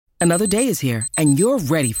Another day is here, and you're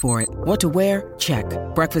ready for it. What to wear? Check.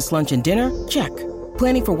 Breakfast, lunch, and dinner? Check.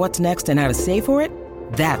 Planning for what's next and how to save for it?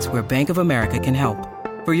 That's where Bank of America can help.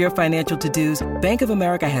 For your financial to-dos, Bank of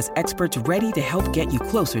America has experts ready to help get you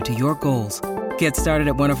closer to your goals. Get started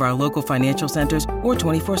at one of our local financial centers or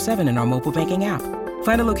 24/7 in our mobile banking app.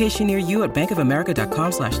 Find a location near you at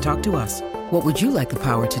bankofamerica.com/talktous. What would you like the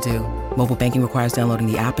power to do? Mobile banking requires downloading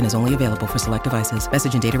the app and is only available for select devices.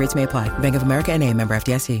 Message and data rates may apply. Bank of America N.A., member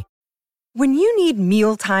FDIC. When you need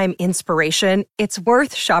mealtime inspiration, it's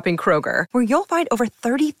worth shopping Kroger, where you'll find over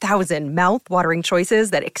 30,000 mouth-watering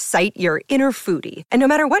choices that excite your inner foodie. And no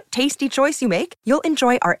matter what tasty choice you make, you'll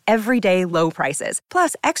enjoy our everyday low prices,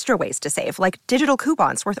 plus extra ways to save, like digital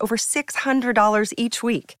coupons worth over $600 each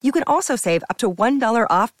week. You can also save up to $1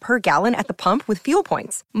 off per gallon at the pump with fuel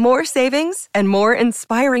points. More savings and more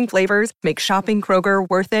inspiring flavors make shopping Kroger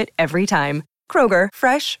worth it every time. Kroger,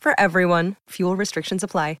 fresh for everyone. Fuel restrictions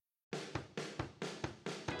apply.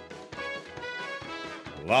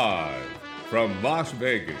 Live from Las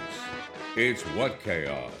Vegas, it's What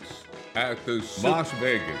Chaos at the Las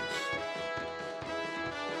Vegas,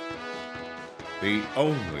 the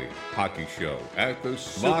only hockey show at the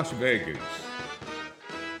Las Vegas.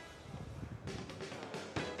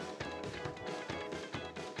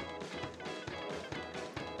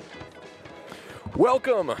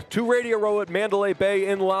 Welcome to Radio Row at Mandalay Bay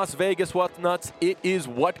in Las Vegas. What's nuts? It is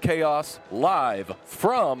What Chaos live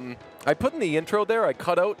from... I put in the intro there, I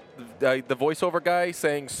cut out the voiceover guy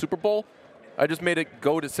saying Super Bowl. I just made it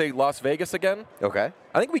go to say Las Vegas again. Okay.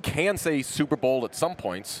 I think we can say Super Bowl at some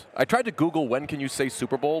points. I tried to Google when can you say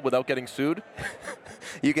Super Bowl without getting sued.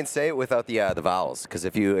 You can say it without the vowels, because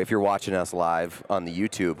if you're watching us live on the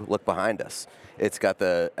YouTube, look behind us. It's got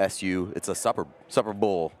the SU. It's a supper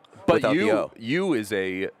bowl. But without the O. you is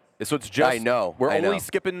a... So it's just... I know. We're only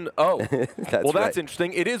skipping... Oh. Well, that's right.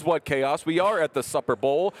 interesting. It is What Chaos. We are at the Supper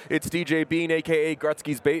Bowl. It's DJ Bean, a.k.a.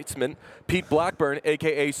 Gretzky's Basement, Pete Blackburn,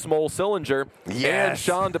 a.k.a. Smol Sillinger, and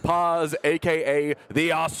Sean DePaz, a.k.a.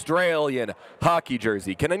 the Australian hockey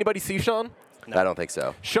jersey. Can anybody see Sean? No. I don't think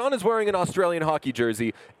so. Sean is wearing an Australian hockey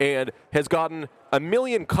jersey and has gotten a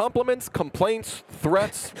million compliments, complaints,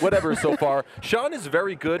 threats, whatever so far. Sean is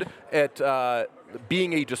very good at...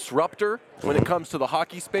 being a disruptor when it comes to the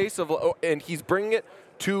hockey space, and he's bringing it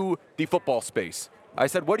to the football space. I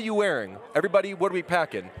said, what are you wearing? Everybody, what are we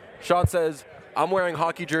packing? Sean says, I'm wearing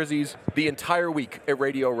hockey jerseys the entire week at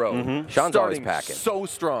Radio Row. Mm-hmm. Sean's always packing. So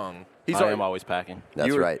strong. I am always packing.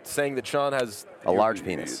 That's right. Saying that Sean has... a large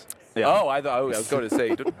penis. Yeah. Oh, I was going to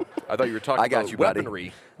say, I thought you were talking about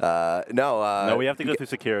weaponry. No, we have to go through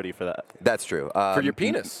security for that. That's true. For your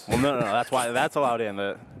penis. Well, no, that's why that's allowed in.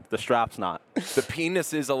 The strap's not. The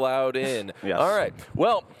penis is allowed in. Yes. All right.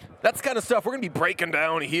 Well, that's kind of stuff we're going to be breaking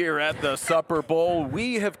down here at the Supper Bowl.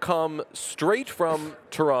 We have come straight from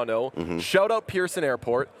Toronto. Mm-hmm. Shout out Pearson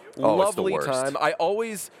Airport. Lovely time. I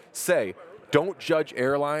always say, don't judge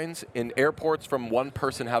airlines in airports from one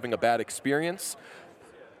person having a bad experience.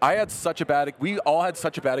 We all had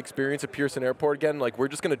such a bad experience at Pearson Airport again. Like, we're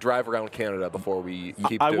just going to drive around Canada before we keep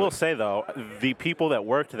doing it. I will say, though, the people that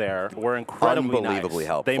worked there were incredibly unbelievably nice.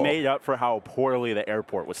 helpful. They made up for how poorly the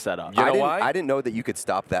airport was set up. You know why? I didn't know that you could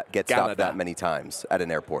stopped that many times at an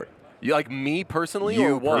airport. You, like me personally?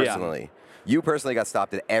 You or what? personally. Yeah. You personally got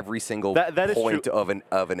stopped at every single point of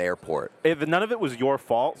an airport. None of it was your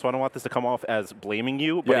fault, so I don't want this to come off as blaming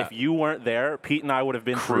you. But if you weren't there, Pete and I would have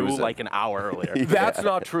been through like an hour earlier. That's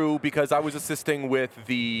not true, because I was assisting with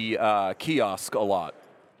the kiosk a lot.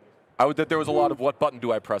 There was a lot of what button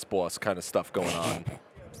do I press, boss kind of stuff going on.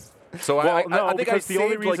 So I think I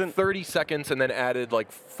saved like 30 seconds and then added like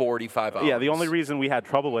 45 hours. Yeah, the only reason we had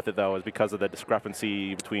trouble with it, though, is because of the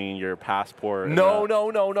discrepancy between your passport and No.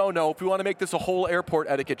 If we want to make this a whole airport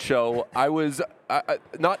etiquette show, I was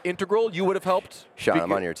not integral. You would have helped. Sean,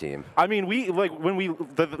 I'm on your team. I mean, we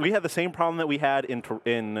had the same problem that we had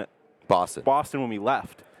in Boston when we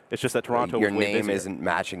left. It's just that Toronto your was way name busier. isn't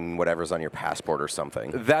matching whatever's on your passport or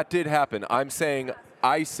something. That did happen. I'm saying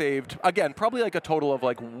I saved, again, probably like a total of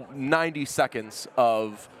like 90 seconds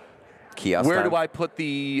of kiosk where time? do I put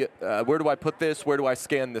where do I put this, where do I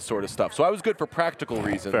scan this sort of stuff. So I was good for practical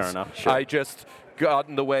reasons. Fair enough. Sure. I just got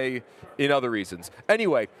in the way in other reasons.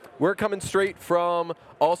 Anyway, we're coming straight from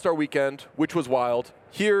All-Star Weekend, which was wild.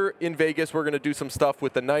 Here in Vegas, we're going to do some stuff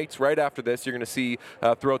with the Knights. Right after this, you're going to see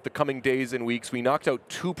throughout the coming days and weeks, we knocked out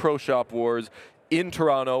 2 Pro Shop Wars. in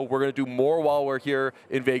Toronto. We're going to do more while we're here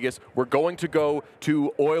in Vegas. We're going to go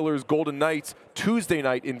to Oilers Golden Knights Tuesday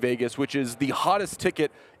night in Vegas, which is the hottest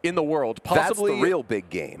ticket in the world. Possibly, that's the real big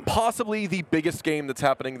game. Possibly the biggest game that's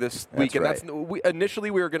happening this weekend. Right.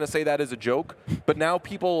 Initially, we were going to say that as a joke, but now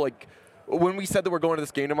people, like, when we said that we're going to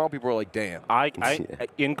this game tomorrow, people were like, damn. I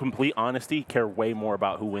in complete honesty, care way more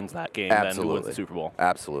about who wins that game than who wins the Super Bowl.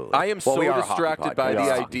 Absolutely. I am so distracted by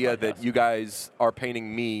the idea that you guys are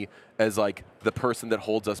painting me as, like, the person that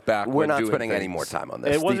holds us back. We're not doing spending things. any more time on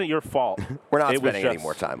this. It wasn't your fault. We're not spending any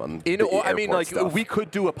more time on I mean, like, stuff. we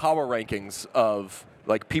could do a power rankings of,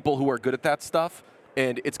 like, people who are good at that stuff,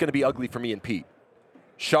 and it's going to be ugly for me and Pete.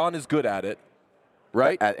 Sean is good at it.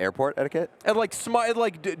 Right? At airport etiquette? And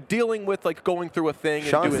like dealing with like going through a thing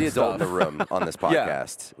Sean's and doing the adult stuff. in the room on this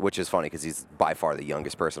podcast, which is funny because he's by far the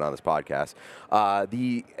youngest person on this podcast.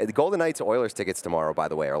 The Golden Knights Oilers tickets tomorrow, by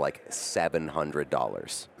the way, are like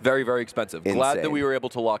 $700. Very, very expensive. Insane. Glad that we were able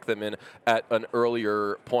to lock them in at an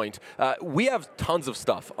earlier point. We have tons of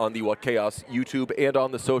stuff on the What Chaos YouTube and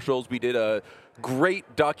on the socials. We did a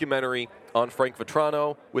great documentary on Frank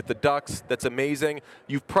Vetrano with the Ducks. That's amazing.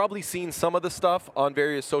 You've probably seen some of the stuff on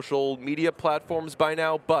various social media platforms by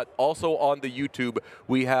now, but also on the YouTube,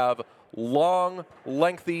 we have long,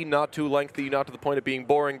 lengthy, not too lengthy, not to the point of being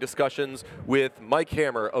boring discussions with Mike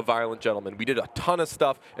Hammer of Violent Gentlemen. We did a ton of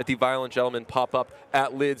stuff at the Violent Gentlemen pop-up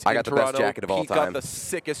at Lids in Toronto. I got the best jacket of all time. Pete got the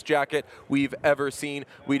sickest jacket we've ever seen.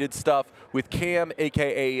 We did stuff with Cam,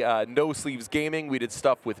 a.k.a. No Sleeves Gaming. We did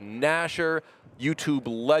stuff with Nasher, YouTube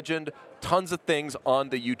legend. Tons of things on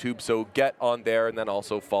the YouTube, so get on there and then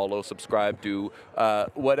also follow, subscribe, do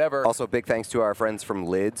whatever. Also, big thanks to our friends from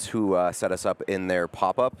Lids who set us up in their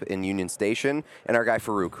pop-up in Union Station, and our guy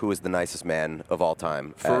Farouk, who is the nicest man of all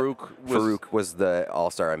time. Farouk was the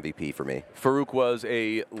All-Star MVP for me. Farouk was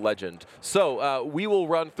a legend. So we will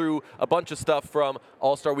run through a bunch of stuff from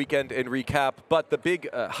All-Star Weekend and recap, but the big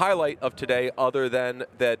highlight of today, other than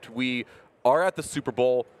that we are at the Super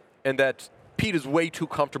Bowl and that Pete is way too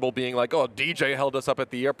comfortable being like, oh, DJ held us up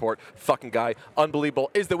at the airport. Fucking guy.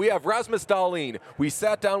 Unbelievable. Is that we have Rasmus Dahlin. We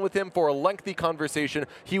sat down with him for a lengthy conversation.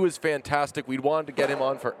 He was fantastic. We'd wanted to get him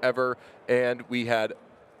on forever, and we had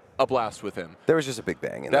a blast with him. There was just a big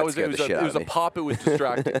bang, and it was a pop. It was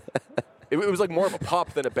distracting. it was like more of a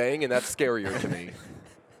pop than a bang, and that's scarier to me.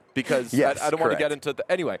 Because I don't want to get into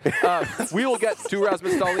the... Anyway, we will get to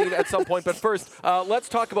Rasmus Dahlin at some point. But first, let's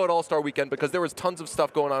talk about All-Star Weekend because there was tons of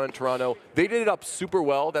stuff going on in Toronto. They did it up super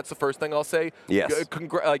well. That's the first thing I'll say. Yes.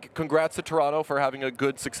 Congrats to Toronto for having a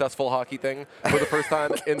good, successful hockey thing for the first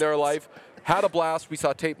time in their life. Had a blast. We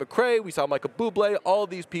saw Tate McRae. We saw Michael Bublé. All of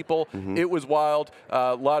these people. Mm-hmm. It was wild.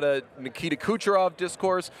 A lot of Nikita Kucherov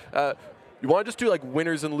discourse. You want to just do like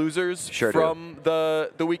winners and losers from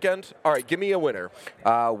the weekend? All right, give me a winner.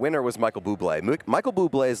 Winner was Michael Bublé. Michael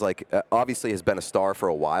Bublé is like obviously has been a star for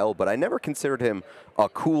a while, but I never considered him a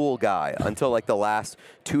cool guy until like the last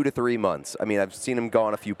 2 to 3 months. I mean, I've seen him go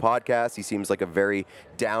on a few podcasts. He seems like a very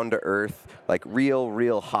down-to-earth, like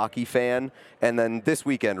real hockey fan. And then this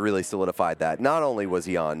weekend really solidified that. Not only was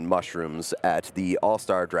he on mushrooms at the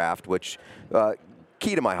All-Star Draft, which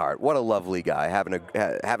key to my heart. What a lovely guy having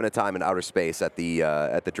a time in outer space at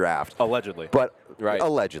the draft. Allegedly. But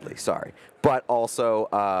allegedly, sorry. But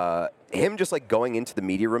also him just like going into the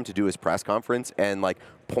media room to do his press conference and like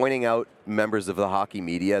pointing out members of the hockey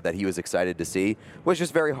media that he was excited to see was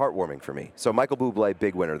just very heartwarming for me. So Michael Bublé,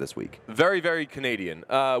 big winner this week. Very, very Canadian.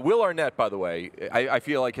 Will Arnett, by the way, I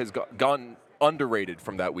feel like has gone underrated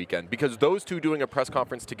from that weekend because those two doing a press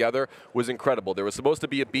conference together was incredible. There was supposed to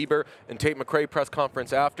be a Bieber and Tate McRae press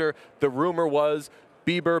conference after. The rumor was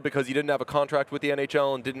Bieber, because he didn't have a contract with the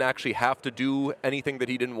NHL and didn't actually have to do anything that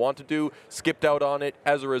he didn't want to do, skipped out on it.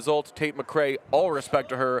 As a result, Tate McRae, all respect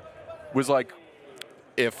to her, was like,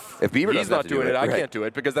 if Bieber he's not doing it, I right. can't do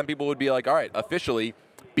it, because then people would be like, all right, officially,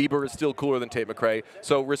 Bieber is still cooler than Tate McRae.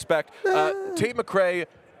 So respect. Tate McRae,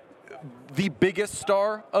 the biggest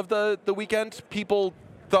star of the weekend. People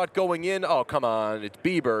thought going in, oh, come on, it's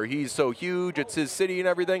Bieber. He's so huge. It's his city and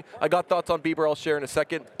everything. I got thoughts on Bieber I'll share in a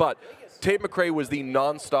second. But Tate McRae was the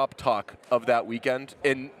nonstop talk of that weekend,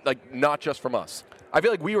 and like not just from us. I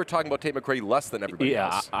feel like we were talking about Tate McRae less than everybody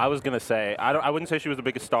else. Yeah, I was going to say, I wouldn't say she was the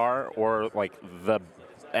biggest star or like the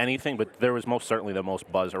anything, but there was most certainly the most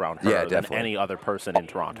buzz around her than any other person in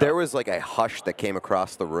Toronto. There was like a hush that came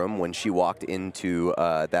across the room when she walked into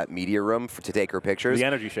that media room to take her pictures. The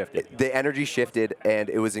energy shifted. The energy shifted, and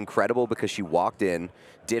it was incredible because she walked in,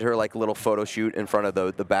 did her like little photo shoot in front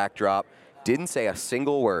of the backdrop, didn't say a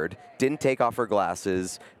single word, didn't take off her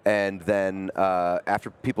glasses, and then after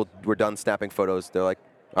people were done snapping photos, they're like,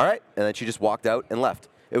 all right, and then she just walked out and left.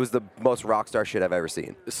 It was the most rock star shit I've ever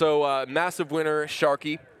seen. So massive winner,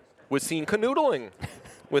 Sharky, was seen canoodling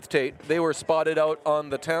with Tate. They were spotted out on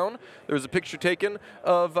the town. There was a picture taken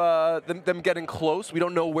of them getting close. We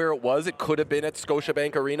don't know where it was. It could have been at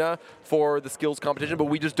Scotiabank Arena for the skills competition, but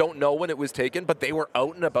we just don't know when it was taken. But they were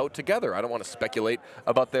out and about together. I don't want to speculate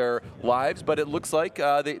about their lives, but it looks like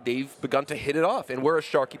they've begun to hit it off, and we're a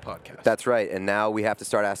Sharky podcast. That's right, and now we have to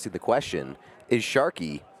start asking the question, is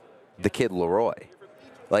Sharky the Kid Leroy?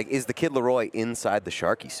 Like, is the Kid Leroy inside the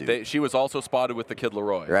Sharky suit? She was also spotted with the Kid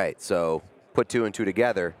Leroy. Right, so put 2 and 2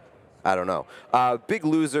 together, I don't know. Big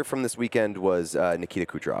loser from this weekend was Nikita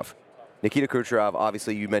Kucherov. Nikita Kucherov,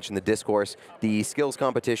 obviously you mentioned the discourse, the skills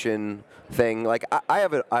competition thing. Like, I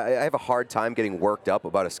have a hard time getting worked up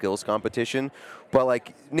about a skills competition, but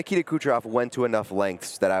like Nikita Kucherov went to enough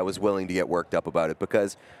lengths that I was willing to get worked up about it,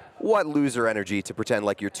 because what loser energy to pretend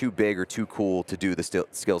like you're too big or too cool to do the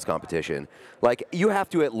skills competition. Like, you have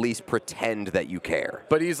to at least pretend that you care.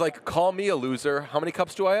 But he's like, call me a loser. How many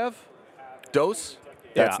cups do I have? Dose?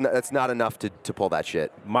 That's not enough to pull that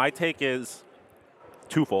shit. My take is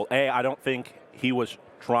twofold. A, I don't think he was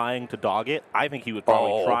trying to dog it. I think he was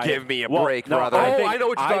probably trying. Give me a break, brother. I know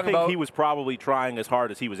what you're talking about. I think he was probably trying as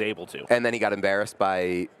hard as he was able to. And then he got embarrassed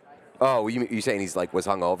by... Oh, you saying he's like was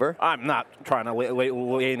hungover? I'm not trying to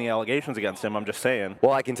lay any allegations against him. I'm just saying.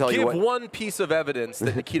 Well, I can tell you what. Give one piece of evidence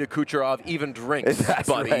that Nikita Kucherov even drinks, That's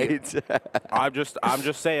buddy. Right. I'm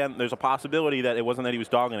just saying there's a possibility that it wasn't that he was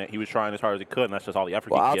dogging it. He was trying as hard as he could, and that's just all the effort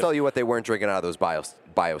he could I'll give. tell you what, they weren't drinking out of those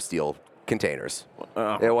BioSteel containers.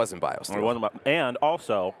 It wasn't BioSteel. It wasn't, and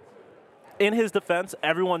also, in his defense,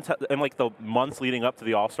 everyone in like the months leading up to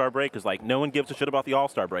the All-Star break is like, no one gives a shit about the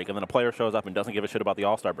All-Star break, and then a player shows up and doesn't give a shit about the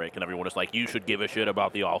All-Star break, and everyone is like, you should give a shit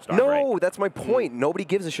about the All-Star break. No, that's my point. Nobody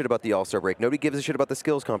gives a shit about the All-Star break. Nobody gives a shit about the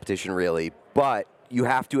skills competition, really. But you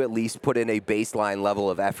have to at least put in a baseline level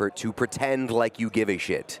of effort to pretend like you give a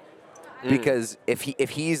shit. Because if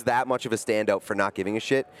he's that much of a standout for not giving a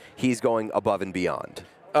shit, he's going above and beyond.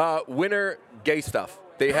 Winner, gay stuff.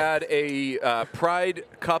 They had a Pride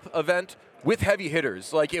Cup event with heavy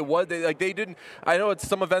hitters. Like, it was, they didn't, I know it's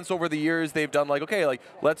some events over the years they've done like, okay, like,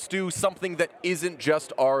 let's do something that isn't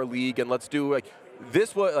just our league, and let's do, like,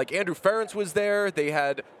 this was, like, Andrew Ference was there. They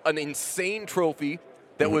had an insane trophy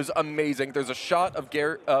that was amazing. There's a shot of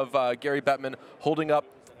Gary Bettman holding up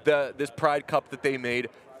this Pride Cup that they made.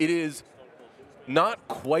 It is not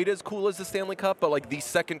quite as cool as the Stanley Cup, but like the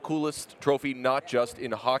second coolest trophy, not just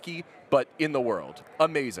in hockey, but in the world.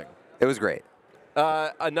 Amazing. It was great.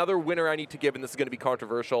 Another winner I need to give, and this is going to be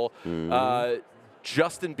controversial,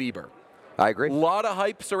 Justin Bieber. I agree. A lot of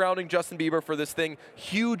hype surrounding Justin Bieber for this thing.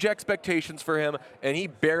 Huge expectations for him, and he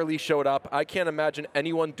barely showed up. I can't imagine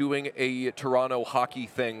anyone doing a Toronto hockey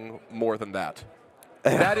thing more than that.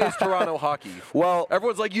 That is Toronto hockey. Well,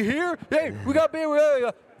 everyone's like, you hear? Hey, we got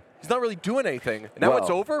Bieber. He's not really doing anything. Now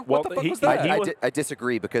it's over? What the fuck was that? I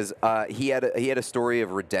disagree, because he had a story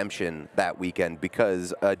of redemption that weekend,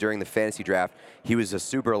 because during the fantasy draft, he was a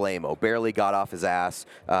super lame-o, barely got off his ass,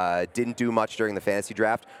 didn't do much during the fantasy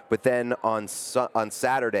draft. But then on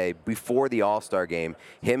Saturday, before the All-Star game,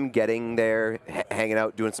 him getting there, hanging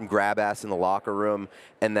out, doing some grab ass in the locker room,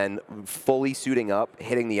 and then fully suiting up,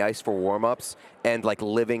 hitting the ice for warm-ups, and like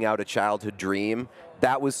living out a childhood dream.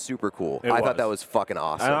 That was super cool. I thought that was fucking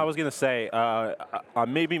awesome. And I was going to say, I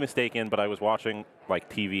may be mistaken, but I was watching like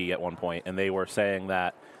TV at one point, and they were saying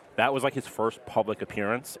that was like his first public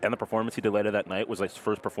appearance, and the performance he did later that night was like his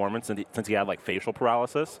first performance since he had like facial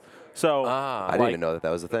paralysis. So I didn't even know that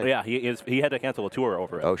was a thing. Yeah, he had to cancel a tour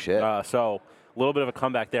over it. Oh shit. So a little bit of a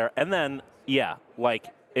comeback there, and then like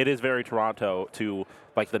it is very Toronto to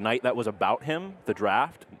like the night that was about him, the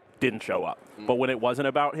draft. Didn't show up. But when it wasn't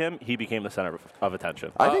about him, he became the center of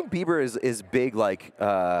attention. I think Bieber is big, like,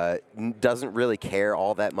 doesn't really care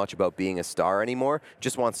all that much about being a star anymore,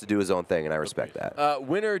 just wants to do his own thing, and I respect that.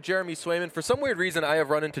 Winner, Jeremy Swayman. For some weird reason, I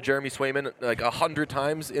have run into Jeremy Swayman like 100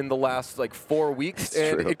 times in the last, like, 4 weeks,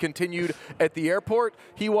 and it continued at the airport.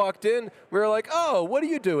 He walked in. We were like, oh, what are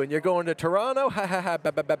you doing? You're going to Toronto? Ha, ha, ha,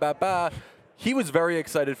 ba, ba, ba, ba, ba. He was very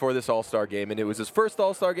excited for this All-Star game, and it was his first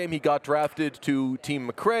All-Star game. He got drafted to Team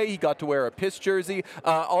McRae. He got to wear a Piss jersey.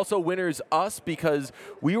 Also, winners us, because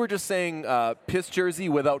we were just saying Piss jersey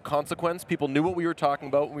without consequence. People knew what we were talking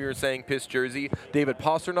about when we were saying Piss jersey. David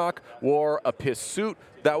Pasternak wore a Piss suit.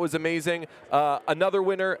 That was amazing. Another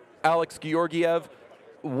winner, Alex Georgiev,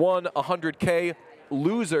 won $100K.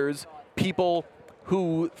 Losers, people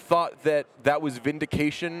who thought that was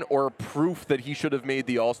vindication or proof that he should have made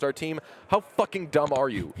the All-Star team. How fucking dumb are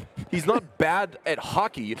you? He's not bad at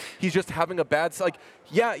hockey. He's just having a bad, like,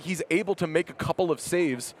 yeah, he's able to make a couple of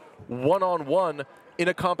saves one-on-one in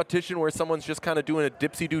a competition where someone's just kind of doing a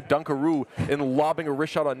dipsy-do dunkaroo and lobbing a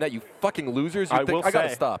wrist shot on net. You fucking losers. I got to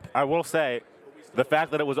stop. I will say, the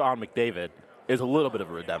fact that it was on McDavid is a little bit of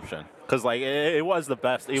a redemption. Because, like, it was the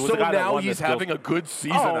best. It was so the guy now that he's having a good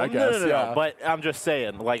season, I guess. No. But I'm just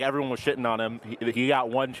saying, like, everyone was shitting on him. He got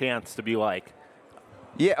one chance to be like,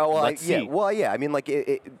 yeah, well, let's see. I mean, like,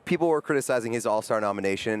 people were criticizing his All-Star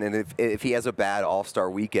nomination, and if he has a bad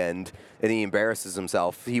All-Star weekend and he embarrasses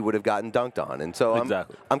himself, he would have gotten dunked on. And so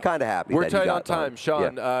I'm kind of happy. We're that he tight on got time. dunked.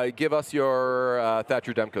 Sean, give us your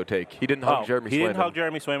Thatcher Demko take. He didn't hug Jeremy Swayman. He didn't hug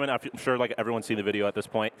Jeremy Swayman. I'm sure like everyone's seen the video at this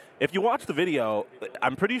point. If you watch the video,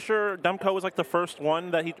 I'm pretty sure Demko was like the first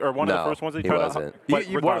one that one of the first ones that he tried to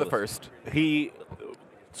hug. One of the first.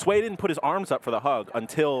 Sway didn't put his arms up for the hug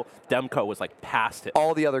until Demko was like past it.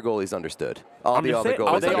 All the other goalies understood. All the other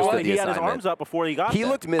goalies understood. He had his arms up before he got He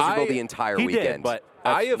there. looked miserable the entire weekend. He did, but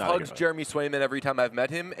I have hugged Jeremy Swayman every time I've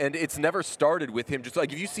met him, and it's never started with him. Just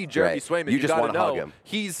like if you see Jeremy Swayman, you just want to hug him.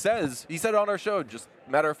 He said it on our show. Just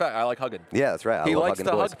matter of fact, I like hugging. Yeah, that's right. He likes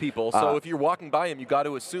to hug people. So if you're walking by him, you got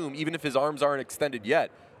to assume, even if his arms aren't extended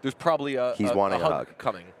yet, there's probably a hug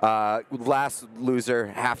coming. Last loser,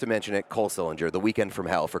 have to mention it, Cole Sillinger. The weekend from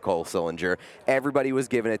hell for Cole Sillinger. Everybody was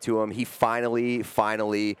giving it to him. He finally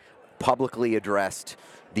publicly addressed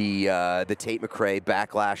the Tate McRae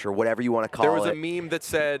backlash or whatever you want to call it. There was a meme that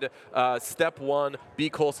said, step 1, be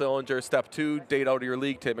Cole Sillinger. Step 2, date out of your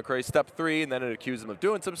league, Tate McRae. Step 3, and then it accused him of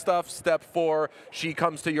doing some stuff. Step 4, she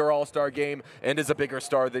comes to your All-Star game and is a bigger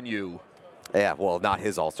star than you. Yeah, well, not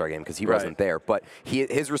his All-Star game because he wasn't there. But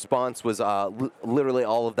his response was literally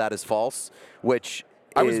all of that is false, which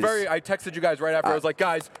I texted you guys right after. I was like,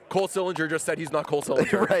 guys, Cole Sillinger just said he's not Cole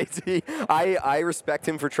Sillinger. Right. I respect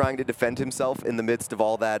him for trying to defend himself in the midst of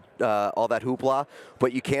all that hoopla,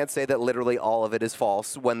 but you can't say that literally all of it is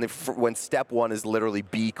false when step 1 is literally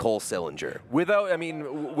be Cole Sillinger.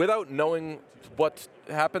 Without knowing what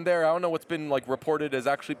happened there, I don't know what's been like reported as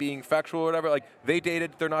actually being factual or whatever. Like they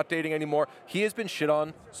dated, they're not dating anymore. He has been shit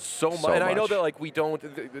on so much. And I know that like we don't.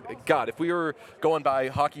 God, if we were going by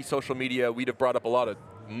hockey social media, we'd have brought up a lot of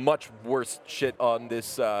much worse shit on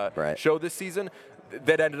this show this season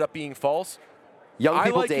that ended up being false. Young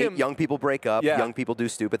people date, young people break up, young people do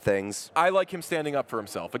stupid things. I like him standing up for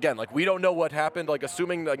himself. Again, like we don't know what happened, like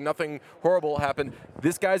assuming like nothing horrible happened.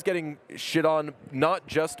 This guy's getting shit on not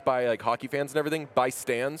just by like hockey fans and everything, by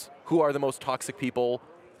stans who are the most toxic people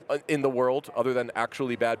in the world other than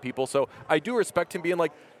actually bad people. So I do respect him being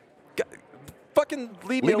like, fucking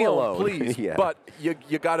leave me alone, please. Yeah. But you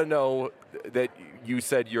got to know that you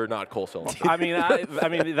said you're not Cole Sillinger. I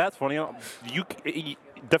mean that's funny. You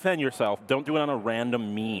defend yourself. Don't do it on a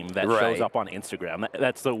random meme that shows up on Instagram.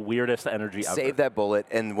 That's the weirdest energy ever. Save that bullet,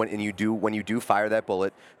 and when you do fire that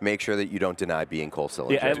bullet, make sure that you don't deny being Cole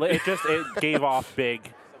Sillinger. Yeah, it gave off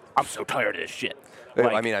big. I'm so tired of this shit.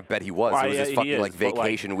 Like, I mean, I bet he was. It was his fucking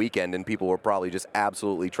vacation weekend, and people were probably just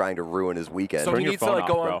absolutely trying to ruin his weekend. So he needs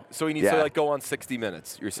to go on 60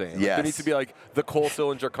 Minutes. You're saying? Yes. There needs to be like the Cole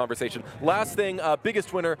Sillinger conversation. Last thing,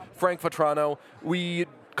 biggest winner, Frank Vatrano. We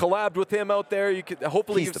collabed with him out there.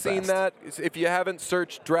 Hopefully you've seen that. If you haven't,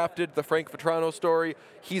 drafted the Frank Vatrano story.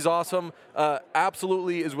 He's awesome.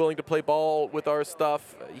 Absolutely is willing to play ball with our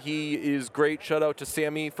stuff. He is great. Shout out to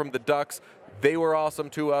Sammy from the Ducks. They were awesome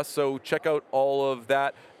to us, so check out all of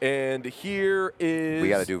that. And here is... We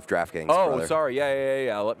got to do DraftKings, brother. Sorry.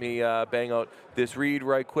 Yeah. Let me bang out this read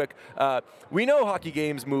right quick. We know hockey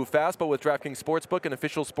games move fast, but with DraftKings Sportsbook, an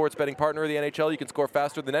official sports betting partner of the NHL, you can score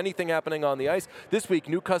faster than anything happening on the ice. This week,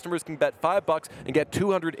 new customers can bet $5 and get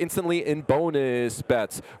 $200 instantly in bonus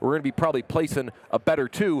bets. We're going to be probably placing a bet or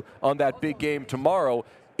two on that big game tomorrow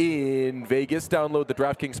in Vegas. Download the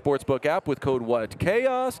DraftKings Sportsbook app with code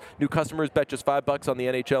WhatChaos. New customers bet just $5 on the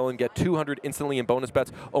NHL and get $200 instantly in bonus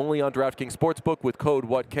bets only on DraftKings Sportsbook with code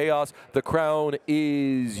WhatChaos. The crown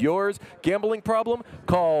is yours. Gambling problem?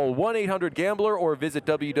 Call 1-800-GAMBLER or visit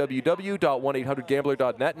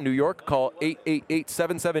www.1800gambler.net. In New York, call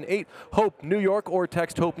 888-778-HOPE New York or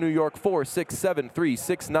text HOPE New York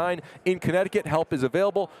 467-369. In Connecticut, help is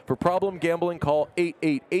available. For problem gambling, call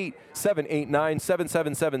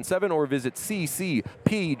 888-789-7777 or visit ccpg.org.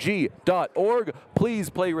 Please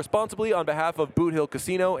play responsibly on behalf of Boot Hill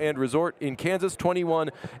Casino and Resort in Kansas.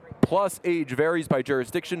 21 plus, age varies by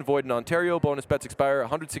jurisdiction, void in Ontario. Bonus bets expire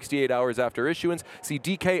 168 hours after issuance. See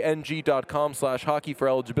dkng.com/hockey for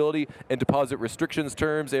eligibility and deposit restrictions,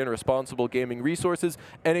 terms, and responsible gaming resources.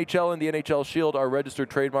 NHL and the NHL Shield are registered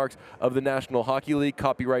trademarks of the National Hockey League.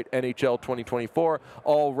 Copyright NHL 2024.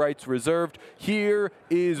 All rights reserved. Here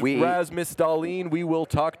is Rasmus Dahlin. We will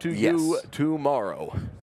talk to you tomorrow.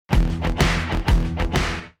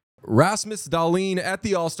 Rasmus Dahlin at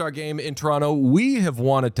the All-Star Game in Toronto. We have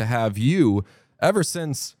wanted to have you ever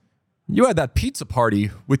since you had that pizza party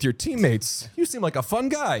with your teammates. You seem like a fun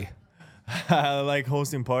guy. I like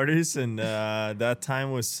hosting parties, and that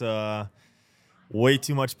time was way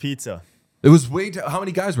too much pizza. It was how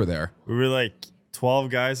many guys were there? We were like 12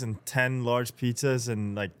 guys and 10 large pizzas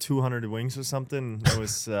and like 200 wings or something. It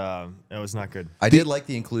was not good. I did like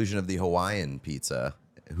the inclusion of the Hawaiian pizza.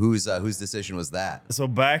 Whose decision was that? So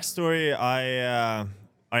backstory, I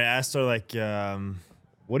asked her like,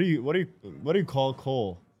 what do you call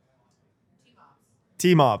Cole?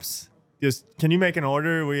 Team ops. Just, can you make an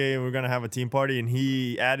order? We're gonna have a team party, and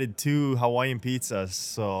he added 2 Hawaiian pizzas.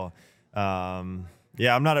 So,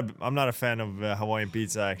 yeah, I'm not a fan of Hawaiian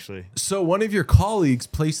pizza actually. So one of your colleagues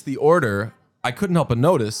placed the order. I couldn't help but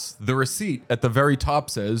notice the receipt at the very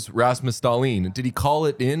top says Rasmus Dahlin. Did he call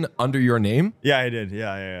it in under your name? Yeah, I did.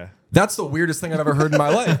 Yeah. That's the weirdest thing I've ever heard in my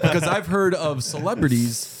life, because I've heard of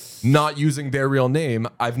celebrities not using their real name.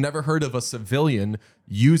 I've never heard of a civilian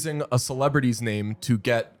using a celebrity's name to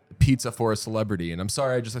get pizza for a celebrity. And I'm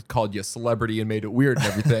sorry I just called you a celebrity and made it weird and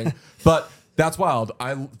everything, but that's wild.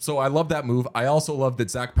 I love that move. I also love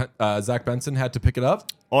that Zach Benson had to pick it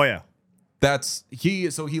up. Oh yeah.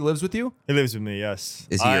 So he lives with you? He lives with me, yes.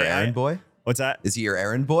 Is he your errand boy? What's that? Is he your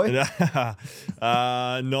errand boy?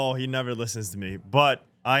 No, he never listens to me. But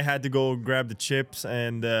I had to go grab the chips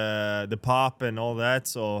and the pop and all that,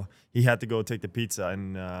 so he had to go take the pizza,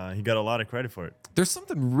 and he got a lot of credit for it. There's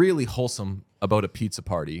something really wholesome about a pizza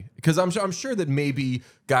party, because I'm sure that maybe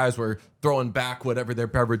guys were throwing back whatever their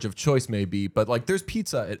beverage of choice may be, but like there's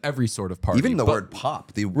pizza at every sort of party. Even the word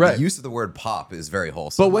pop, the use of the word pop is very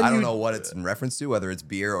wholesome. But I don't know what it's in reference to, whether it's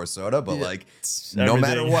beer or soda, but like no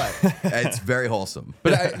matter what, it's very wholesome.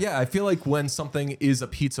 But I feel like when something is a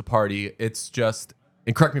pizza party, it's just,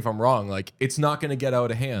 and correct me if I'm wrong, like it's not going to get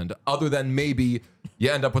out of hand, other than maybe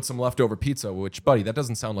you end up with some leftover pizza, which, buddy, that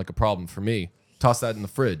doesn't sound like a problem for me. Toss that in the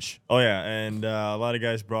fridge. Oh yeah, and a lot of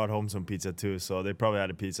guys brought home some pizza too, so they probably had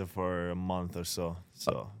a pizza for a month or so.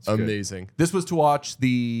 So it's amazing. Good. This was to watch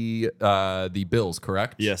the Bills,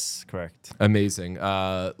 correct? Yes, correct. Amazing.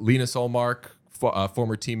 Linus Ullmark,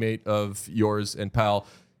 former teammate of yours and pal,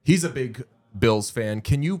 he's a big Bills fan.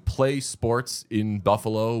 Can you play sports in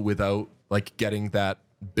Buffalo without like getting that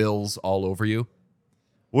Bills all over you?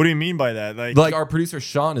 What do you mean by that? Like our producer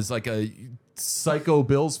Sean is like a psycho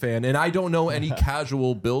Bills fan, and I don't know any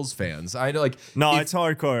casual Bills fans. I know, like, no, it's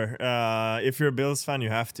hardcore. If you're a Bills fan, you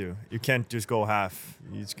have to. You can't just go half.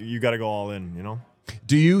 You got to go all in. You know.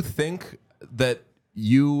 Do you think that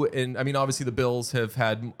obviously the Bills have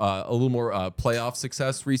had a little more playoff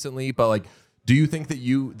success recently, but like, do you think that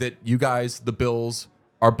you guys, the Bills,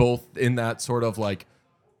 are both in that sort of like,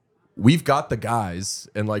 we've got the guys,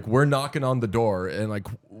 and like we're knocking on the door, and like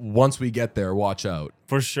once we get there, watch out?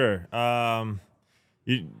 For sure. We're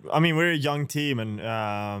a young team,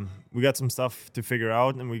 and we got some stuff to figure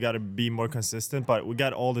out, and we got to be more consistent. But we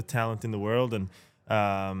got all the talent in the world, and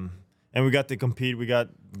we got to compete. We got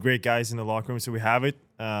great guys in the locker room, so we have it.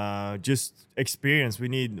 Just experience. We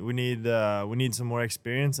need some more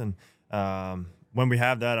experience, and when we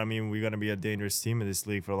have that, we're going to be a dangerous team in this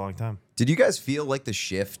league for a long time. Did you guys feel like the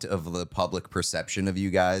shift of the public perception of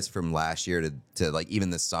you guys from last year to like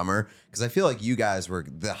even this summer? Because I feel like you guys were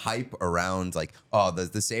the hype around like, oh,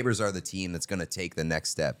 the Sabres are the team that's going to take the next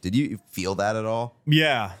step. Did you feel that at all?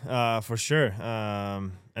 Yeah, for sure.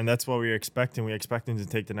 And that's what we were expecting. We were expecting to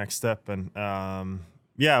take the next step. And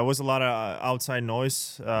it was a lot of outside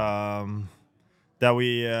noise that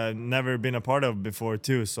we never been a part of before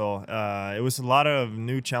too. So it was a lot of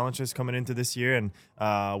new challenges coming into this year, and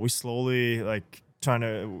we slowly we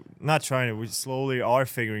slowly are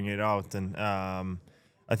figuring it out. And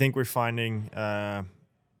I think we're finding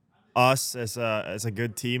us as a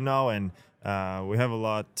good team now, and we have a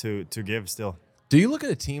lot to give still. Do you look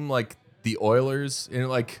at a team like the Oilers, and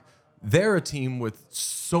like they're a team with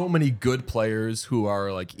so many good players who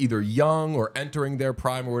are like either young or entering their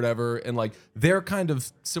prime or whatever, and like they're kind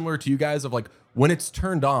of similar to you guys of like when it's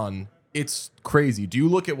turned on, it's crazy. Do you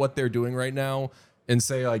look at what they're doing right now and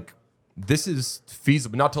say like this is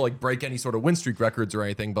feasible, not to like break any sort of win streak records or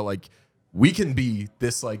anything, but like we can be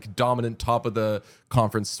this like dominant top of the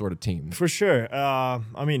conference sort of team? For sure.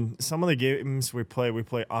 Some of the games we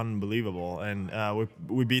play unbelievable, and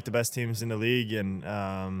we beat the best teams in the league, and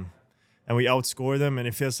we outscore them, and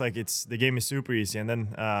it feels like the game is super easy. And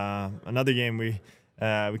then another game we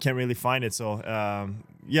can't really find it. So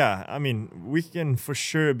we can for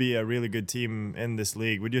sure be a really good team in this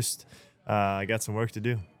league. We just got some work to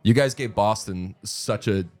do. You guys gave Boston such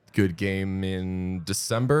a good game in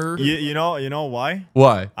December. You know why?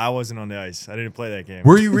 Why? I wasn't on the ice. I didn't play that game.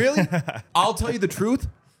 Were you really? I'll tell you the truth.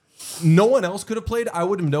 No one else could have played. I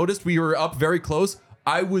would have noticed. We were up very close.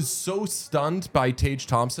 I was so stunned by Tage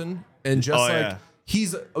Thompson, and just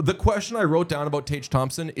he's the question I wrote down about Tage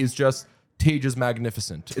Thompson is just Tage is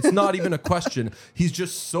magnificent. It's not even a question. He's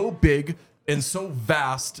just so big and so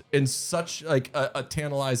vast and such like a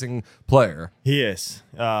tantalizing player. He is.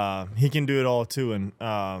 He can do it all too, and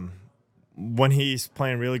when he's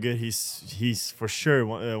playing really good, he's for sure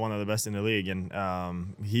one of the best in the league, and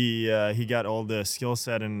he got all the skill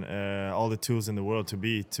set and all the tools in the world to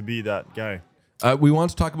be that guy. We want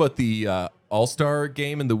to talk about the All-Star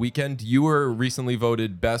game in the weekend. You were recently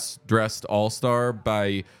voted best dressed All-Star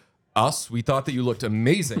by us. We thought that you looked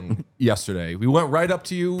amazing yesterday. We went right up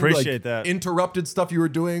to you. Appreciate that. Interrupted stuff you were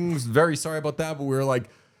doing. Very sorry about that, but we were like,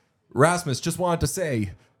 Rasmus, just wanted to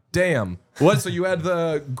say, damn. What? So you had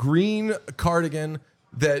the green cardigan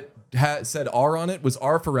that said R on it. Was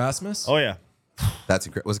R for Rasmus? Oh, yeah. That's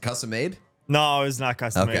incredible. Was it custom made? No, it was not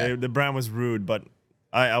custom made. Okay. The brand was rude, but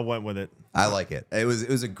I went with it. I like it. It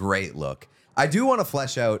was a great look. I do want to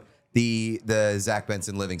flesh out the Zach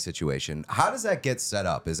Benson living situation. How does that get set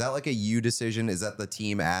up? Is that like a you decision? Is that the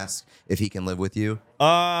team asks if he can live with you?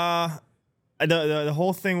 The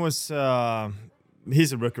whole thing was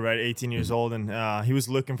he's a rookie, right? 18 years old, and he was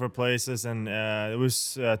looking for places, and it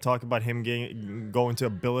was talk about him going to a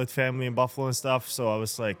billet family in Buffalo and stuff. So I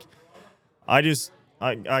was like,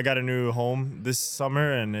 I got a new home this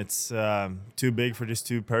summer, and it's too big for just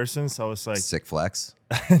two persons. So I was like, sick flex.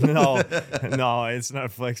 no, it's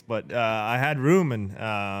not flex. But I had room, and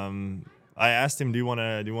I asked him, "Do you want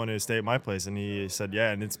to stay at my place?" And he said,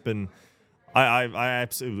 "Yeah." And it's been, I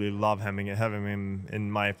absolutely love having him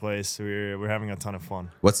in my place. We're having a ton of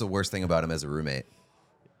fun. What's the worst thing about him as a roommate?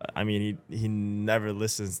 I mean, he never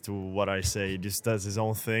listens to what I say. He just does his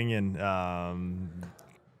own thing, and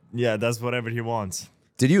does whatever he wants.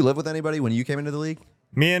 Did you live with anybody when you came into the league?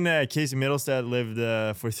 Me and Casey Middlestad lived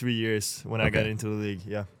for 3 years when I got into the league.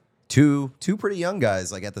 Yeah, two pretty young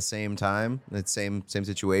guys, like at the same time, the same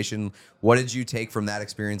situation. What did you take from that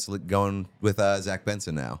experience going with Zach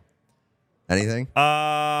Benson now? Anything?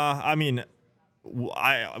 I mean,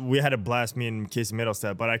 we had a blast, me and Casey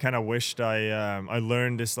Middlestad, but I kind of wished I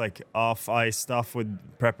learned this like off ice stuff with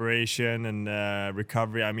preparation and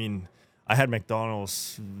recovery. I mean, I had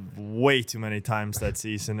McDonald's way too many times that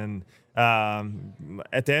season, and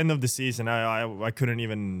at the end of the season, I couldn't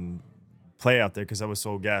even play out there because I was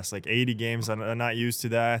so gassed. Like 80 games, I'm not used to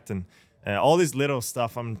that, and all this little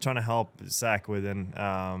stuff I'm trying to help Zach with, and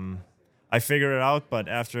I figured it out. But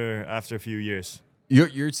after a few years,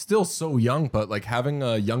 you're still so young, but like having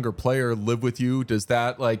a younger player live with you, does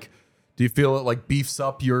that like? Do you feel it like beefs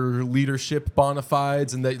up your leadership bona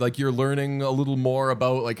fides, and that like you're learning a little more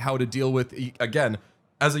about like how to deal with, again,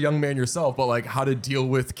 as a young man yourself, but like how to deal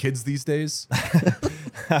with kids these days?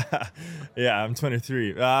 Yeah, I'm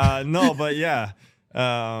 23. No, but yeah,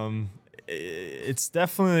 it's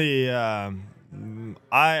definitely I'm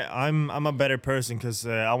a better person because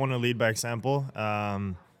I want to lead by example.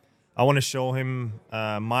 I want to show him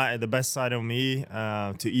the best side of me,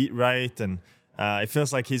 to eat right, and it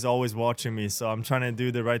feels like he's always watching me, so I'm trying to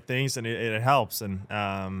do the right things, and it helps.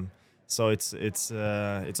 And so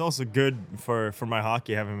it's also good for my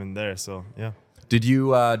hockey having him in there. So yeah. Did you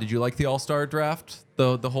like the All-Star draft,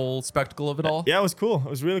 the whole spectacle of it all? Yeah, it was cool. It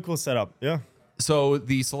was really cool setup. Yeah. So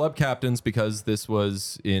the celeb captains, because this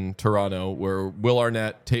was in Toronto, were Will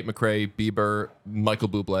Arnett, Tate McRae, Bieber, Michael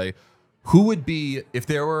Bublé. Who would be, if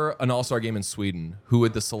there were an All-Star game in Sweden, who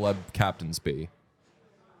would the celeb captains be?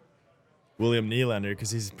 William Nylander, because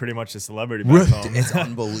he's pretty much a celebrity back home. It's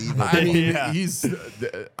unbelievable. I mean,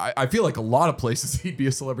 I feel like a lot of places he'd be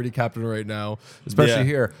a celebrity captain right now, especially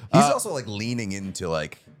here. He's also like leaning into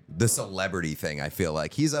like the celebrity thing. I feel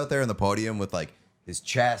like he's out there in the podium with like his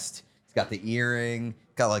chest. He's got the earring,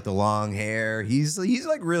 got like the long hair. He's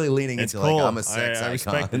like really leaning into cool. like I'm a sex I icon.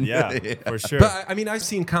 respect it. Yeah, for sure. But I mean, I've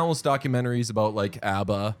seen countless documentaries about like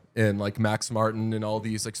ABBA and like Max Martin and all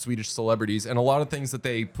these like Swedish celebrities, and a lot of things that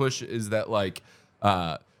they push is that like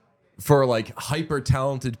for like hyper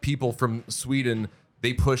talented people from Sweden,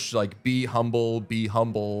 they push like be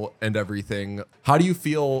humble, and everything. How do you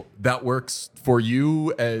feel that works for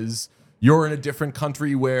you as you're in a different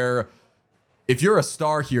country where if you're a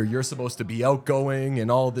star here, you're supposed to be outgoing and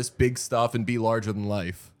all this big stuff and be larger than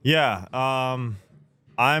life? Yeah, I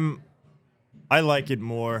like it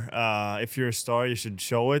more. If you're a star, you should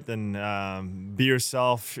show it and be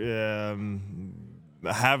yourself.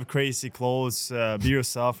 Have crazy clothes, be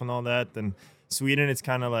yourself, and all that. And Sweden, it's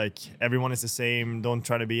kind of like everyone is the same. Don't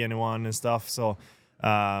try to be anyone and stuff. So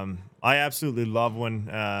I absolutely love when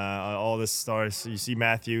all the stars, you see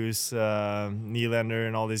Matthews, Nylander,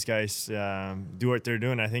 and all these guys do what they're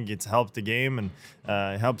doing. I think it's helped the game and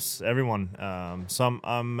it helps everyone. So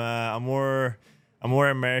I'm more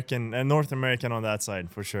American and North American on that side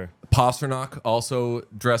for sure. Pasternak also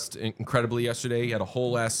dressed incredibly yesterday. He had a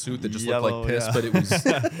whole ass suit that just looked like piss, but it was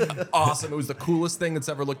awesome. It was the coolest thing that's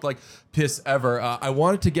ever looked like piss ever. I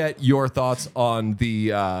wanted to get your thoughts on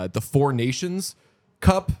the Four Nations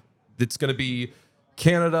Cup. It's going to be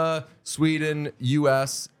Canada, Sweden,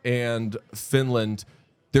 U.S., and Finland.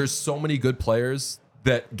 There's so many good players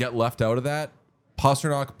that get left out of that.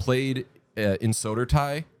 Pasternak played in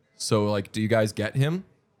Sodertai. So, like, do you guys get him?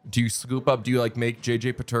 Do you scoop up? Do you, like, make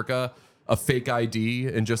JJ Peterka a fake ID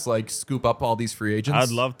and just, like, scoop up all these free agents? I'd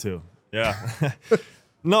love to. Yeah.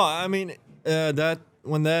 No, I mean,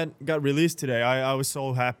 when that got released today, I was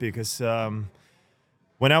so happy because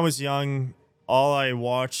when I was young, all I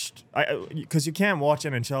watched, because you can't watch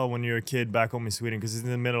NHL when you're a kid back home in Sweden because it's in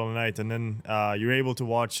the middle of the night, and then you're able to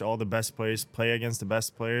watch all the best players play against the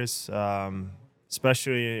best players,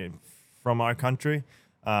 especially from our country.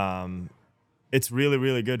 It's really,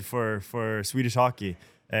 really good for Swedish hockey,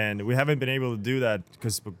 and we haven't been able to do that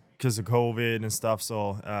because of COVID and stuff.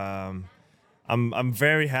 So I'm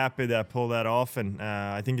very happy that I pulled that off, and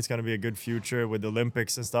I think it's going to be a good future with the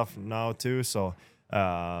Olympics and stuff now too. So.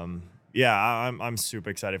 Yeah, I'm super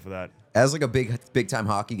excited for that. As like a big time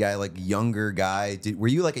hockey guy, like younger guy, were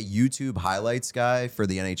you like a YouTube highlights guy for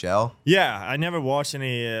the NHL? Yeah, I never watched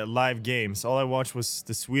any live games. All I watched was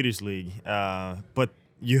the Swedish league. But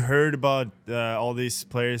you heard about all these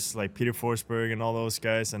players like Peter Forsberg and all those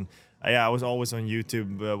guys, and I was always on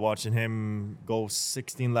YouTube watching him go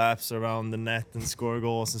 16 laps around the net and score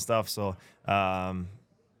goals and stuff. So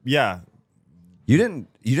yeah. You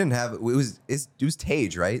didn't have it was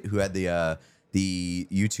Tage, right, who had the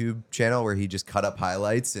YouTube channel where he just cut up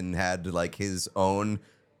highlights and had like his own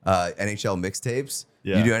NHL mixtapes.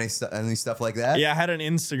 Yeah. You do any stuff like that? Yeah, I had an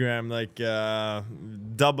Instagram like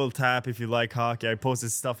double tap if you like hockey. I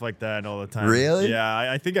posted stuff like that all the time. Really?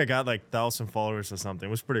 Yeah, I think I got like 1,000 followers or something.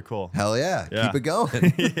 It was pretty cool. Hell yeah. Keep it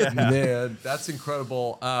going. Yeah. Man, that's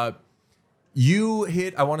incredible. You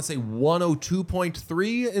hit, I want to say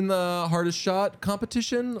 102.3 in the hardest shot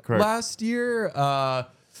competition last year.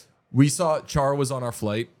 We saw Char was on our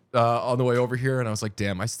flight on the way over here, and I was like,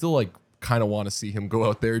 damn, I still like kind of want to see him go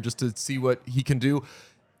out there just to see what he can do.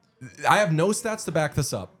 I have no stats to back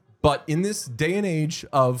this up, but in this day and age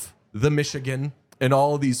of the Michigan and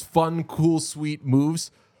all of these fun, cool, sweet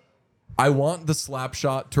moves, I want the slap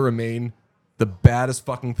shot to remain the baddest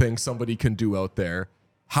fucking thing somebody can do out there.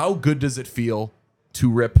 How good does it feel to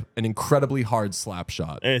rip an incredibly hard slap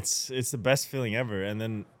shot? It's the best feeling ever. And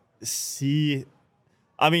then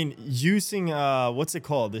using what's it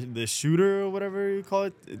called? The shooter or whatever you call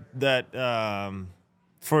it, that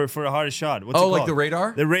for a hardest shot. What's it called? Like the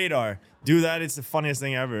radar? The radar. Do that. It's the funniest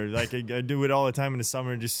thing ever. Like I do it all the time in the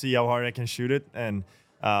summer and just see how hard I can shoot it. And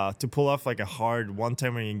to pull off like a hard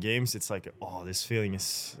one-timer in games, it's like, oh, this feeling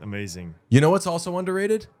is amazing. You know what's also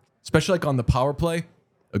underrated? Especially like on the power play?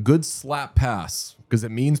 A good slap pass, because it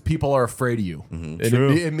means people are afraid of you.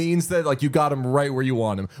 Mm-hmm. It means that like you got them right where you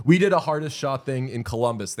want them. We did a hardest shot thing in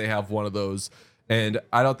Columbus. They have one of those, and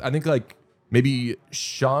I think like maybe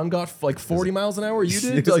Sean got like 40 miles an hour. You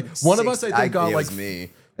did like one of us. I think got like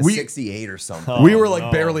me. 68 or something. We were like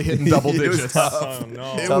barely hitting double digits. Tough. Oh,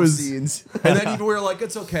 no. It Tough was, scenes. And then even we were like,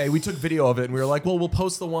 it's okay. We took video of it, and we were like, well, we'll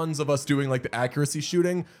post the ones of us doing like the accuracy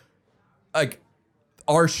shooting. Like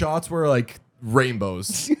our shots were like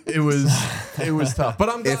rainbows. It was tough, but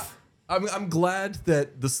I'm glad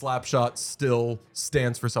that the slap shot still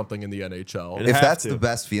stands for something in the NHL. If that's the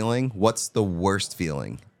best feeling, what's the worst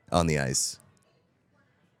feeling on the ice?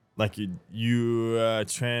 Like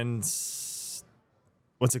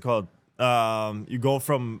what's it called? You go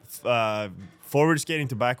from forward skating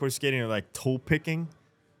to backward skating, or like toe picking.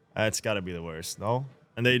 It's got to be the worst, no?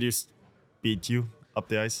 And they just beat you up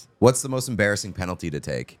the ice. What's the most embarrassing penalty to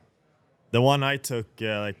take? The one I took,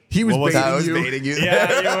 he was baiting you.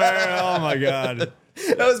 Yeah, you were. Oh my god,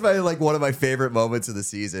 that was one of my favorite moments of the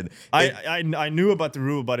season. I knew about the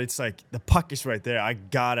rule, but it's like the puck is right there. I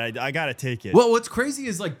gotta take it. Well, what's crazy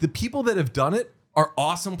is like the people that have done it are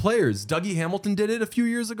awesome players. Dougie Hamilton did it a few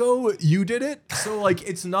years ago. You did it, so like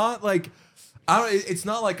it's not like it's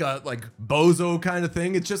not like a bozo kind of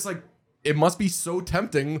thing. It's just like it must be so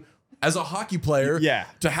tempting as a hockey player,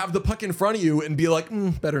 to have the puck in front of you and be like,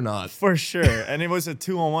 better not. For sure. And it was a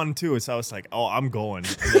 2-on-1 too, so I was like, oh, I'm going.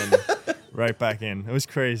 And then right back in. It was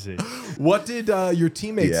crazy. What did your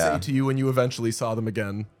teammates Yeah. say to you when you eventually saw them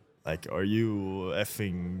again? Like, are you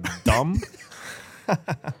effing dumb?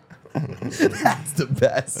 That's the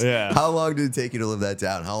best. Yeah. How long did it take you to live that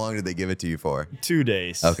down? How long did they give it to you for? 2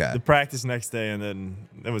 days. Okay. The practice next day, and then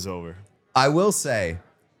it was over. I will say,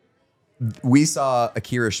 we saw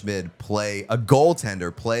Akira Schmid play a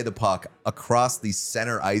goaltender play the puck across the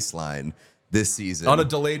center ice line this season On a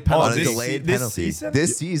delayed penalty. On a delayed this penalty season?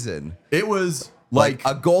 this season. It was Like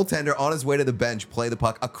a goaltender on his way to the bench play the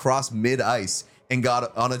puck across mid ice and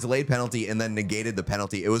got on a delayed penalty and then negated the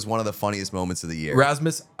penalty. It was one of the funniest moments of the year.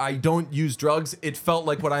 Rasmus, I don't use drugs. It felt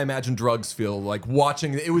like what I imagine drugs feel like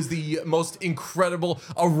watching. It was the most incredible.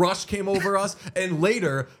 A rush came over us, and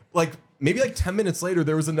later, like maybe like 10 minutes later,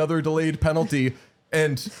 there was another delayed penalty.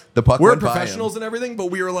 And The puck we're went by professionals him. and everything,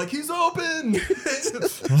 but we were like, he's open. Get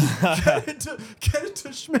it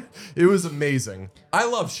to Schmidt. It was amazing. I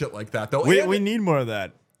love shit like that, though. We And- need more of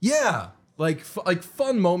that. yeah, like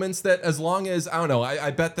fun moments that, as long as, I don't know,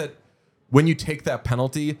 I bet that when you take that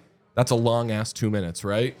penalty, that's a long ass 2 minutes,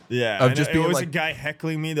 right? Yeah, Of and just it being was like, a guy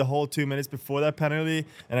heckling me the whole 2 minutes before that penalty,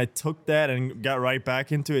 and I took that and got right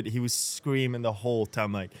back into it. He was screaming the whole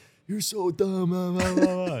time, like, "You're so dumb!" Blah, blah,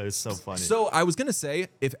 blah. It's so funny. So I was gonna say,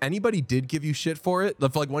 if anybody did give you shit for it,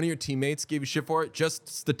 if like one of your teammates gave you shit for it, just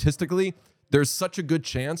statistically, there's such a good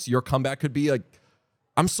chance your comeback could be like,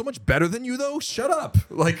 "I'm so much better than you, though. Shut up!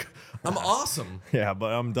 Like, I'm awesome." yeah,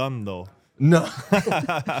 but I'm done though. No,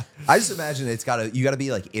 I just imagine you gotta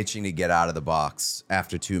be like itching to get out of the box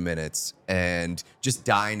after 2 minutes and just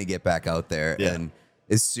dying to get back out there. Yeah. And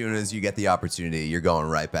as soon as you get the opportunity, you're going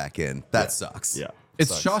right back in. That sucks. Yeah.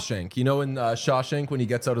 it's Shawshank. You know, in Shawshank when he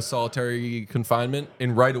gets out of solitary confinement,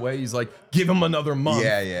 and right away he's like, "Give him another month."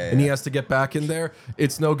 Yeah. And he has to get back in there.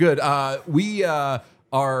 It's no good. We are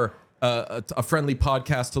a friendly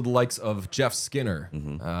podcast to the likes of Jeff Skinner,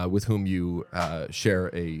 with whom you share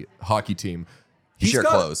a hockey team. He's share got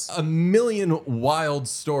clothes. a million wild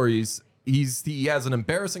stories. He has an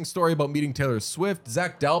embarrassing story about meeting Taylor Swift.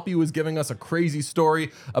 Zach Dalpe was giving us a crazy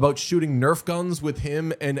story about shooting Nerf guns with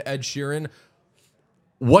him and Ed Sheeran.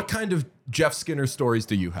 What kind of Jeff Skinner stories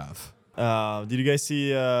do you have? Did you guys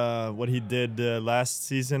see what he did last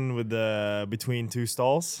season with the Between Two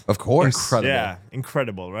Stalls? Of course. Incredible. Yeah,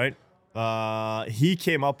 incredible, right? He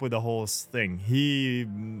came up with the whole thing. He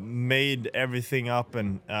made everything up,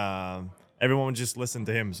 and everyone would just listen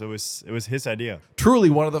to him. So it was his idea.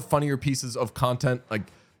 Truly one of the funnier pieces of content, like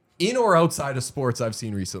in or outside of sports, I've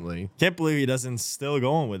seen recently. Can't believe he doesn't still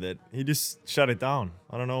going with it. He just shut it down.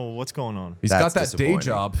 I don't know what's going on. He's That's got that day disappointing.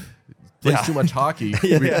 job. Plays Yeah. too much hockey.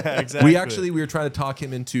 Yeah, exactly. We were trying to talk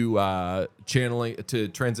him into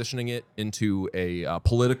transitioning it into a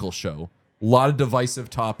political show. A lot of divisive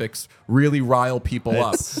topics, really rile people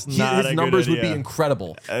It's up. not a His good numbers would be idea.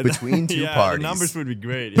 incredible. Between two yeah, parties. The numbers would be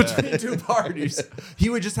great. Yeah. Between two parties, he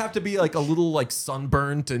would just have to be like a little like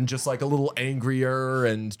sunburnt and just like a little angrier,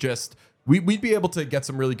 and just we'd be able to get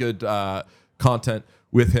some really good content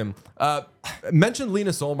with him. Mentioned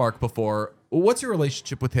Linus Olmark before. What's your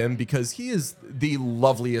relationship with him? Because he is the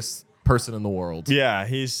loveliest person in the world. Yeah,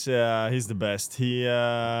 he's the best.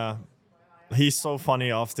 He's so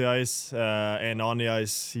funny off the ice, and on the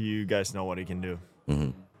ice, you guys know what he can do.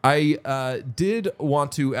 I did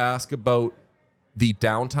want to ask about the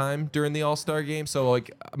downtime during the All-Star game. So,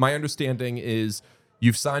 like, my understanding is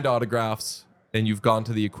you've signed autographs and you've gone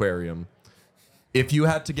to the aquarium. If you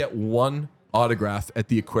had to get one autograph at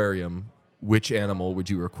the aquarium, which animal would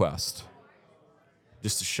you request?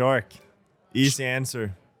 Just a shark. Easy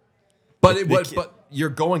answer. But but you're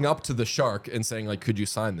going up to the shark and saying, like, could you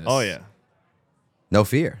sign this? Oh yeah. No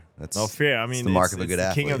fear. That's No fear. I it's mean, the mark of a good the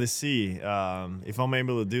athlete. king of the sea. If I'm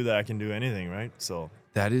able to do that, I can do anything, right? So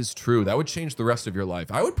That is true. That would change the rest of your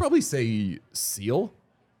life. I would probably say seal.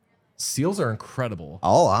 Seals are incredible.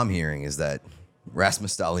 All I'm hearing is that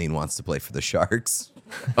Rasmus Dahlin wants to play for the Sharks.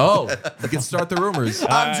 Oh, we can start the rumors.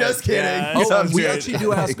 I'm just kidding. yeah, Oh, sounds we good. actually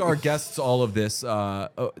do ask our guests all of this.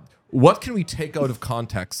 What can we take out of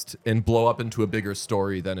context and blow up into a bigger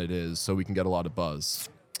story than it is, so we can get a lot of buzz?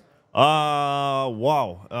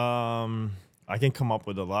 wow. I can come up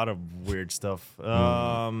with a lot of weird stuff.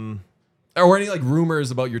 Or any like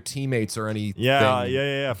rumors about your teammates or any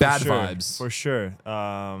Yeah. For bad sure, vibes. for sure.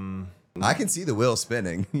 I can see the wheel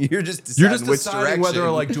spinning. You're just You're deciding just which deciding direction.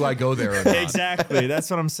 whether like do I go there or not. Exactly. That's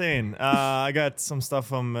what I'm saying. I got some stuff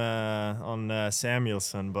from on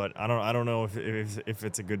Samuelson, but I don't know if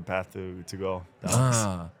it's a good path to go.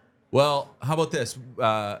 Ah. Well, how about this?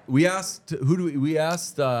 We asked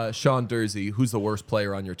Sean Dursey, who's the worst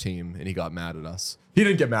player on your team, and he got mad at us. He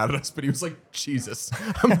didn't get mad at us, but he was like, Jesus,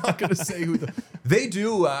 I'm not going to say who they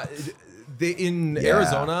do. In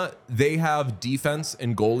Arizona, they have defense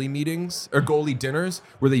and goalie meetings or goalie dinners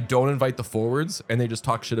where they don't invite the forwards and they just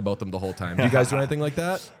talk shit about them the whole time. Do you guys do anything like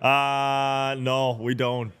that? No, we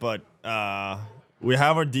don't. But we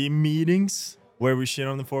have our D meetings where we shit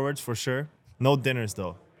on the forwards for sure. No dinners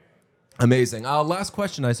though. Amazing. Last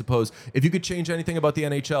question, I suppose. If you could change anything about the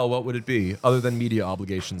NHL, what would it be other than media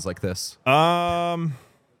obligations like this?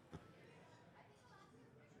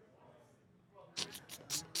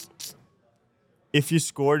 If you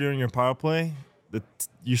score during your power play,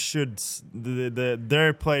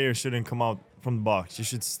 their player shouldn't come out from the box. You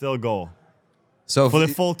should still go. So for the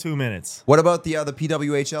full 2 minutes. What about the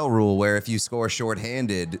PWHL rule where if you score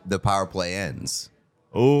shorthanded, the power play ends?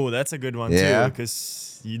 Oh, that's a good one too,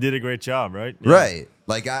 because you did a great job, right? Yeah. Right.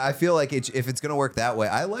 Like I feel like if it's gonna work that way,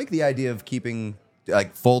 I like the idea of keeping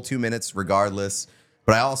like full 2 minutes regardless.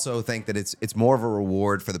 But I also think that it's more of a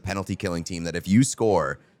reward for the penalty killing team that if you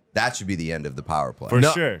score, that should be the end of the power play. For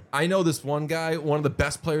sure. I know this one guy, one of the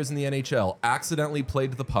best players in the NHL, accidentally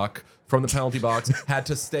played the puck from the penalty box, had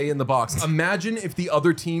to stay in the box. Imagine if the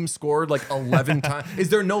other team scored like 11 times. Is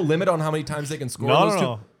there no limit on how many times they can score?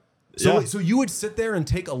 No. So you would sit there and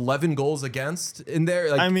take 11 goals against in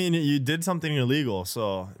there? Like, I mean, you did something illegal,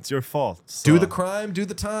 so it's your fault. So. Do the crime, do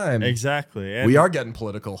the time. Exactly. And we are getting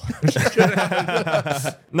political.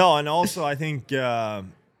 No, and also I think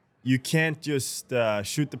you can't just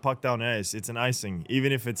shoot the puck down ice. It's an icing,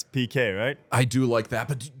 even if it's PK, right? I do like that.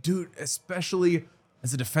 But, dude, especially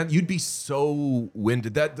as a defense, you'd be so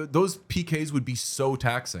winded. Those PKs would be so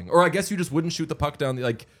taxing. Or I guess you just wouldn't shoot the puck down.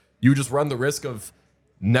 Like, you just run the risk of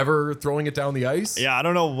never throwing it down the ice. Yeah, I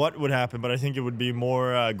don't know what would happen, but I think it would be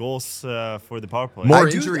more goals for the power play. More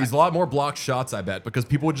injuries, a lot more blocked shots, I bet, because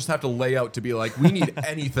people would just have to lay out to be like, we need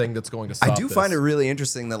anything that's going to stop this. Find it really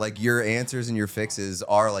interesting that like your answers and your fixes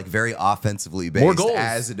are like very offensively based more goals.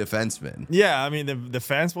 As a defenseman. Yeah, I mean, the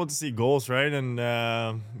fans want to see goals, right?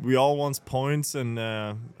 And we all want points, and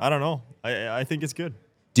I don't know. I think it's good.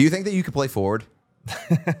 Do you think that you could play forward?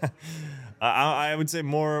 I would say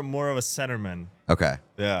more of a centerman. Okay.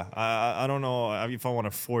 Yeah, I don't know if I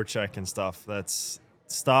want to forecheck and stuff. That's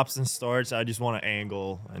stops and starts. I just want to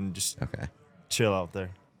angle and just chill out there.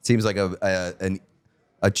 Seems like a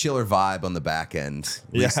chiller vibe on the back end.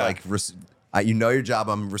 It's like you know your job.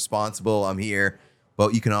 I'm responsible. I'm here.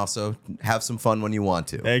 But you can also have some fun when you want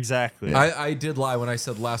to. Exactly. Yeah. I did lie when I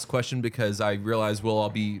said last question because I realized we'll all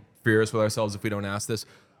be furious with ourselves if we don't ask this.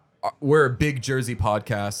 We're a big Jersey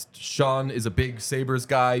podcast. Sean is a big Sabres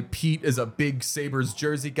guy. Pete is a big Sabres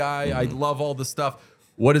jersey guy. I love all the stuff.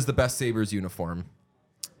 What is the best Sabres uniform?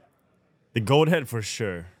 The goat head for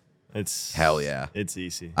sure. It's hell yeah. It's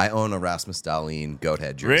easy. I own a Rasmus Dahlin goat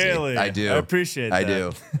head jersey. Really? I do. I appreciate that. I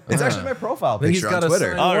do. It's actually my profile picture on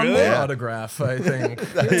Twitter. Oh, really? Yeah. Autograph, I think.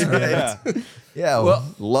 That's right. Yeah.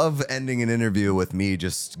 Well, love ending an interview with me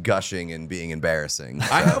just gushing and being embarrassing.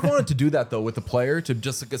 I have wanted to do that though with the player to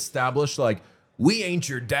just like establish like we ain't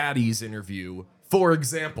your daddy's interview. For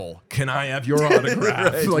example, can I have your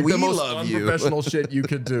autograph? Right. Like We the most love you. unprofessional shit you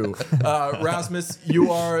could do. Rasmus,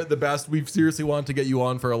 you are the best. We've seriously wanted to get you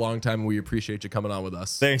on for a long time, and we appreciate you coming on with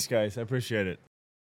us. Thanks, guys. I appreciate it.